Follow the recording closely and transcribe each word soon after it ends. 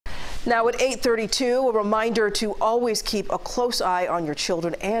Now at 8:32, a reminder to always keep a close eye on your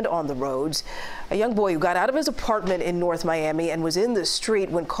children and on the roads. A young boy who got out of his apartment in North Miami and was in the street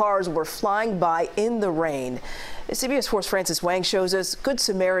when cars were flying by in the rain. CBS 4's Francis Wang shows us Good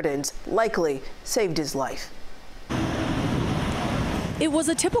Samaritans likely saved his life. It was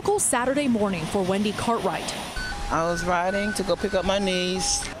a typical Saturday morning for Wendy Cartwright. I was riding to go pick up my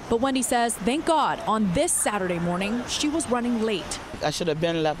niece. But Wendy says, thank God, on this Saturday morning, she was running late. I should have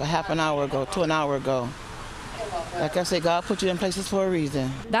been left a half an hour ago to an hour ago. Like I said, God put you in places for a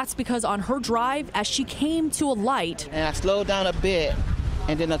reason. That's because on her drive, as she came to a light, and I slowed down a bit,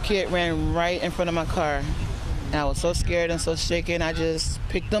 and then a kid ran right in front of my car. And I was so scared and so shaken, I just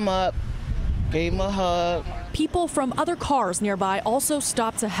picked him up, gave him a hug. People from other cars nearby also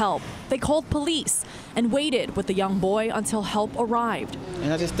stopped to help. They called police and waited with the young boy until help arrived.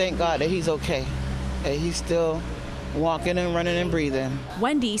 And I just thank God that he's okay, that he's still walking and running and breathing.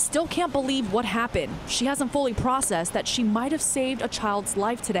 Wendy still can't believe what happened. She hasn't fully processed that she might have saved a child's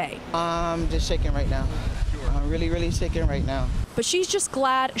life today. I'm just shaking right now. I'm really, really shaking right now. But she's just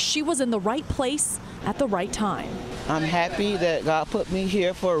glad she was in the right place at the right time. I'm happy that God put me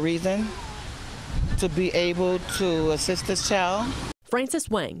here for a reason, to be able to assist this child. Francis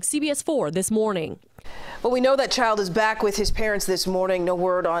Wang, CBS 4 This Morning. Well, we know that child is back with his parents this morning. No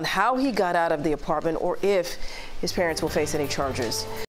word on how he got out of the apartment or if his parents will face any charges.